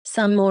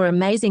Some more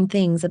amazing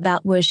things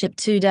about worship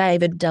to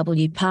David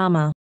W.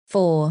 Palmer.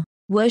 4.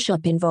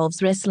 Worship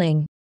involves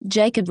wrestling.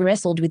 Jacob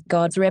wrestled with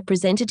God's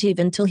representative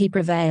until he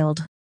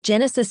prevailed.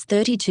 Genesis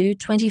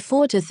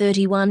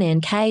 32:24-31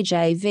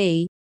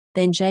 NKJV.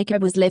 Then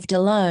Jacob was left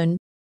alone,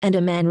 and a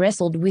man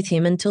wrestled with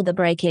him until the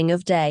breaking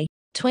of day.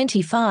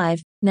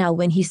 25. Now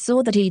when he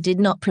saw that he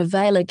did not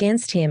prevail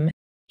against him,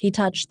 he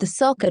touched the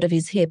socket of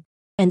his hip,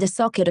 and the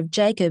socket of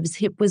Jacob's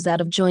hip was out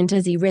of joint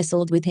as he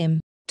wrestled with him.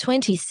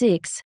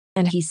 26.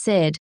 And he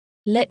said,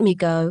 Let me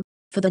go,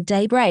 for the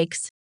day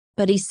breaks.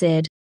 But he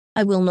said,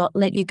 I will not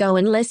let you go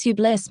unless you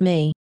bless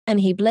me. And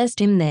he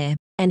blessed him there,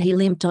 and he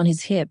limped on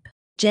his hip.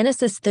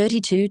 Genesis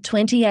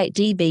 32:28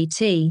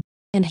 DBT.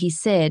 And he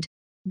said,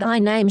 Thy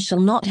name shall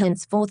not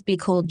henceforth be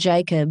called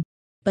Jacob,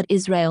 but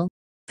Israel,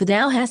 for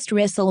thou hast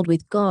wrestled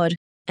with God,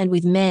 and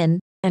with men,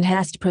 and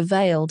hast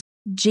prevailed.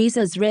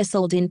 Jesus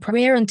wrestled in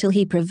prayer until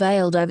he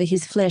prevailed over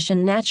his flesh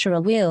and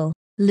natural will.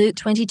 Luke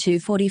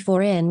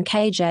 22:44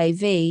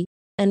 NKJV.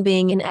 And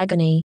being in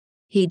agony,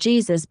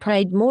 Jesus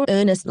prayed more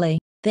earnestly.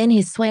 Then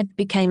his sweat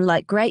became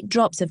like great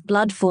drops of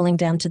blood falling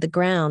down to the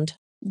ground.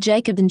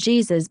 Jacob and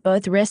Jesus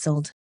both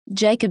wrestled.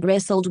 Jacob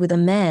wrestled with a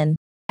man,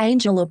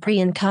 angel or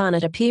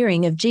pre-incarnate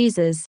appearing of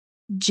Jesus.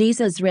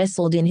 Jesus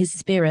wrestled in his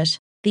spirit.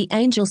 The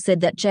angel said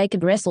that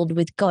Jacob wrestled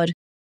with God.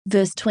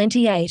 Verse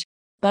 28.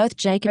 Both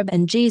Jacob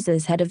and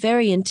Jesus had a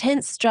very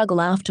intense struggle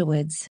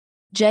afterwards.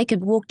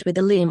 Jacob walked with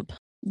a limp.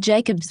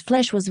 Jacob's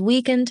flesh was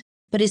weakened,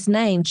 but his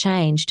name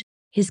changed.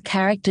 His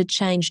character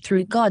changed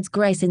through God's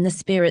grace. In the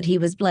spirit he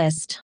was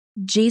blessed.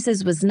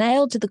 Jesus was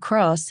nailed to the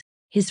cross,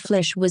 his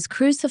flesh was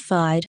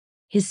crucified,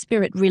 his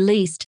spirit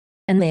released,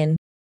 and then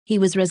he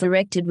was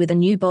resurrected with a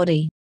new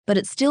body, but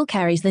it still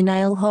carries the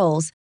nail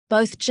holes.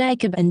 Both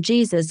Jacob and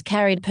Jesus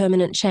carried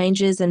permanent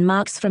changes and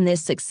marks from their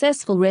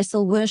successful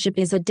wrestle. Worship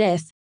is a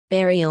death,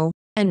 burial,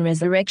 and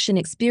resurrection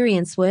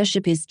experience.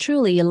 Worship is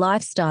truly a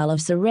lifestyle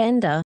of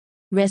surrender,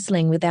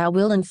 wrestling with our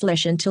will and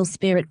flesh until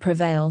spirit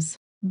prevails.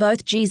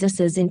 Both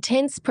Jesus'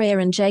 intense prayer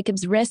and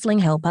Jacob's wrestling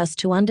help us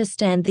to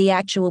understand the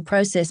actual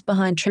process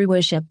behind true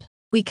worship.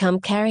 We come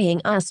carrying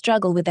our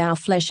struggle with our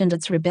flesh and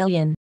its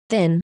rebellion.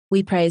 Then,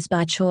 we praise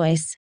by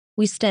choice.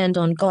 We stand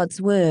on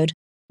God's word.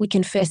 We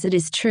confess it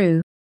is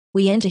true.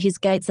 We enter his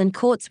gates and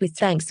courts with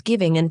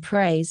thanksgiving and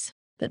praise.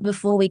 But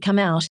before we come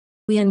out,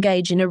 we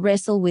engage in a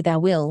wrestle with our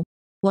will,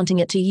 wanting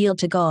it to yield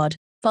to God.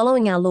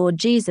 Following our Lord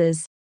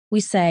Jesus, we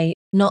say,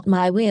 Not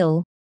my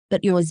will,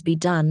 but yours be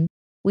done.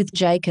 With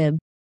Jacob,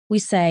 we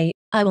say,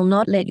 I will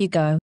not let you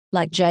go.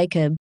 Like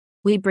Jacob,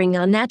 we bring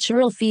our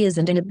natural fears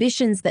and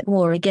inhibitions that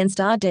war against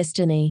our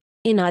destiny.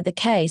 In either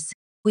case,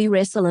 we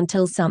wrestle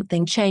until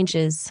something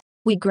changes.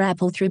 We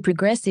grapple through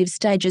progressive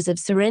stages of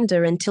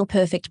surrender until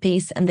perfect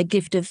peace and the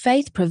gift of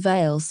faith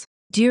prevails.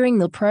 During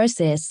the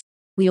process,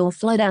 we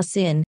offload our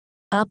sin,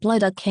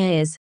 upload our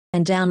cares,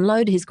 and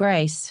download his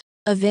grace.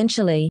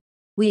 Eventually,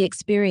 we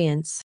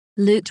experience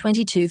Luke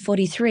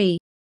 22:43,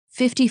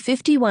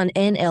 50:51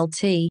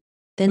 NLT.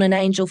 Then an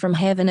angel from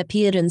heaven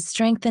appeared and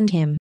strengthened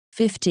him.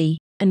 50.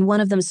 And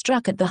one of them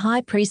struck at the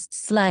high priest's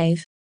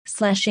slave,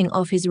 slashing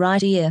off his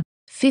right ear.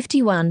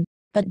 51.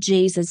 But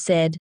Jesus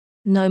said,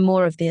 No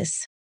more of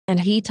this.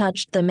 And he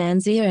touched the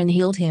man's ear and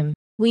healed him.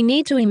 We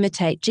need to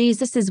imitate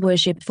Jesus'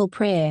 worshipful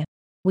prayer.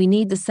 We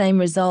need the same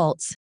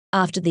results.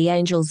 After the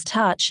angel's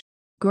touch,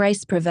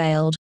 grace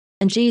prevailed,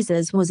 and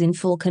Jesus was in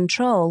full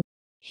control.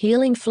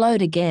 Healing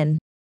flowed again.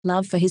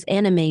 Love for his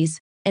enemies,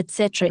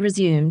 etc.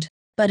 resumed.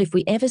 But if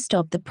we ever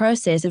stop the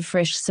process of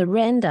fresh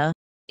surrender,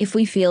 if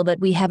we feel that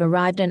we have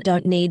arrived and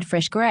don't need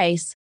fresh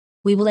grace,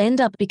 we will end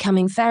up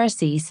becoming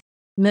Pharisees,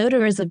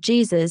 murderers of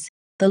Jesus,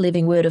 the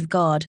living word of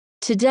God.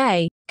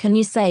 Today, can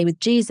you say with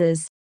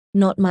Jesus,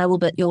 Not my will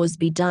but yours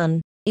be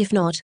done? If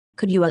not,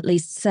 could you at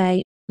least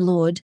say,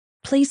 Lord,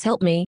 please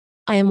help me.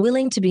 I am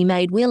willing to be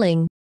made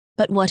willing.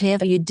 But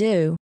whatever you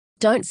do,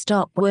 don't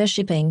stop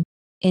worshiping,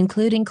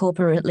 including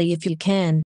corporately if you can.